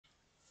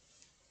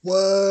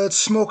What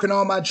smoking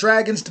all my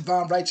dragons,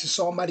 divine righteous,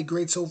 almighty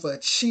greats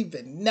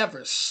overachieving,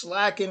 never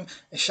slacking.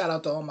 And shout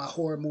out to all my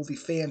horror movie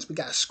fans. We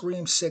got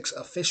Scream 6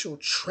 official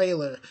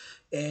trailer,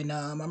 and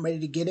I'm ready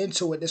to get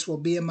into it. This will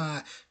be in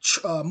my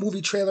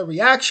movie trailer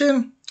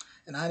reaction,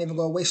 and I ain't even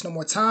gonna waste no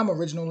more time.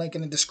 Original link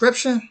in the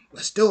description.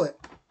 Let's do it.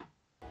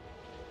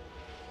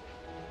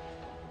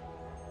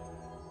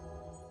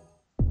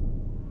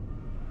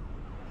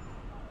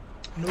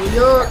 New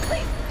York.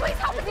 Please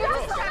help me.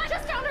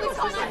 Just down in the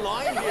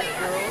line here,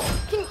 girl.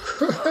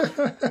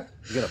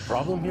 You got a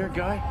problem here,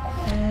 guy?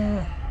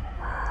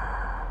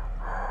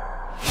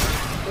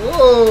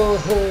 Oh,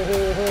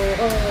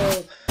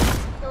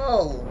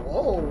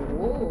 whoa.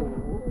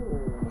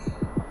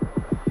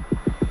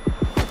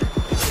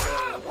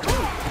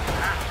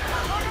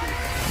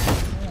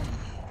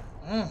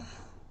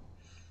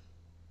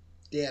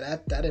 Yeah,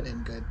 that didn't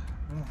end good.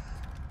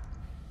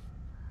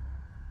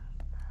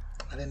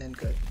 That didn't end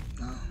good.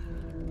 No.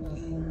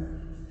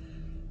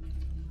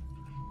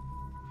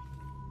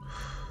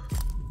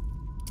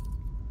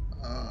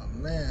 Oh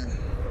man.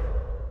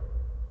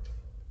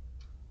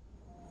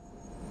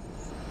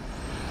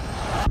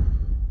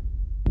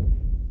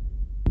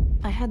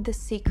 I had this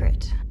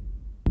secret.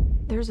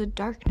 There's a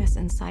darkness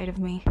inside of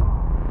me.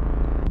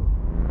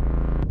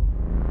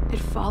 It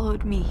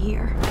followed me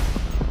here.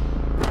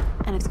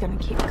 And it's gonna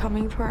keep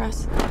coming for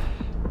us.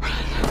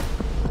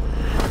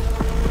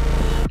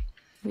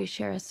 We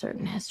share a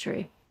certain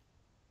history.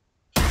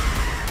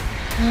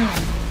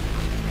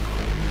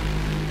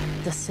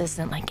 This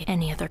isn't like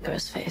any other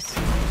ghost face.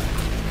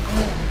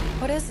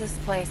 What is this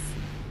place?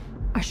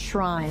 A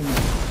shrine.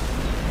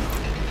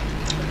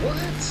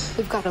 What?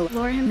 We've got to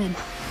lure him in.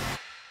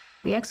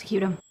 We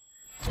execute him.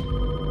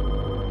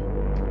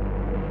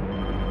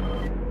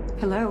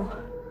 Hello?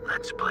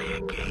 Let's play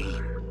a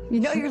game. You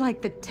know you're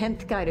like the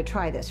 10th guy to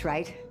try this,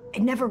 right?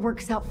 It never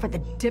works out for the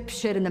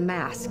dipshit in the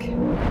mask.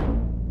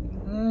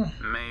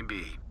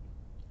 Maybe.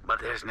 But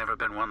there's never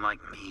been one like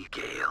me,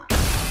 Gale.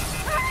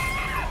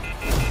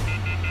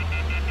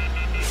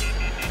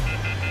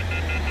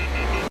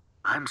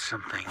 I'm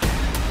something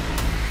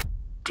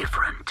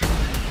different.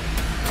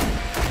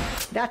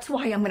 That's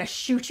why I'm gonna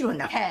shoot you in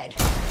the head.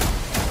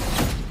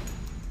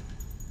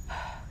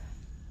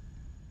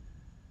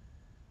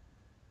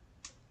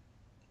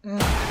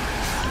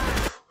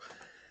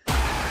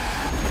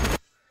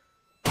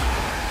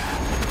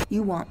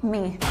 You want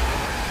me.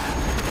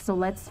 So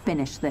let's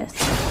finish this.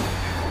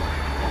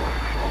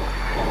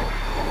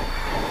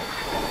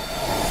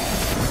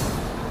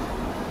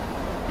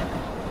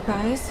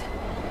 Guys?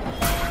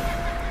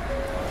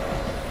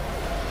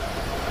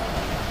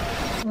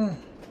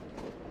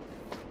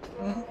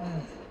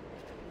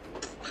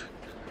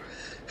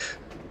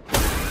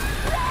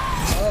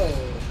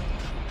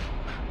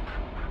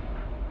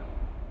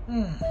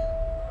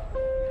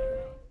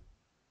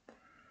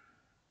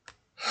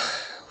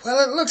 Well,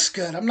 it looks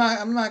good. I'm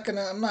not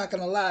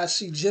gonna lie.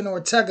 See, Jen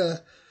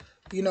Ortega,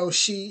 you know,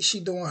 she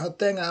doing her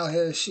thing out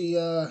here. She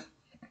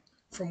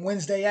from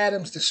Wednesday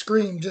Addams to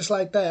Scream, just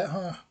like that,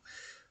 huh?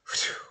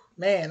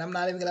 Man, I'm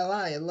not even gonna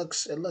lie. It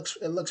looks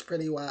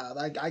pretty wild.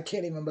 I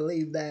can't even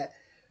believe that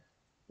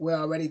we're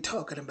already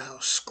talking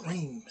about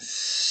Scream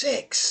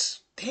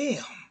 6.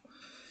 Damn.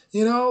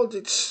 You know,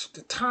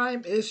 the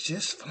time is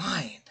just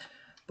flying.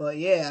 But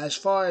yeah, as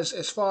far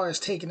as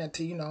taking it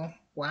to, you know,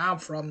 where I'm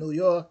from, New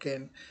York,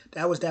 and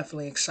that was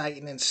definitely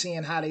exciting, and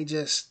seeing how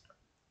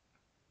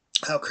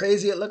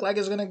crazy it looked like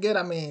it's gonna get.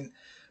 I mean,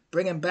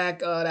 bringing back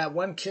that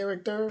one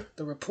character,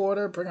 the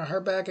reporter, bringing her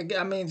back again.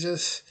 I mean,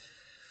 just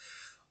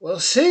we'll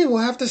see. We'll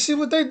have to see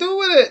what they do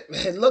with it.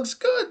 It looks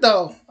good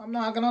though. I'm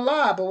not gonna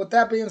lie. But with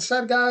that being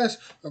said, guys,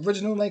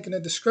 original link in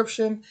the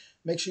description.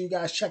 Make sure you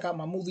guys check out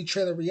my movie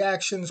trailer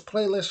reactions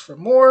playlist for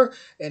more,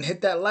 and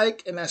hit that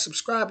like and that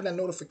subscribe and that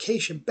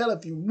notification bell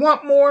if you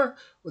want more.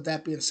 With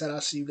that being said, I'll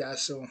see you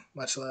guys soon.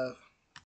 Much love.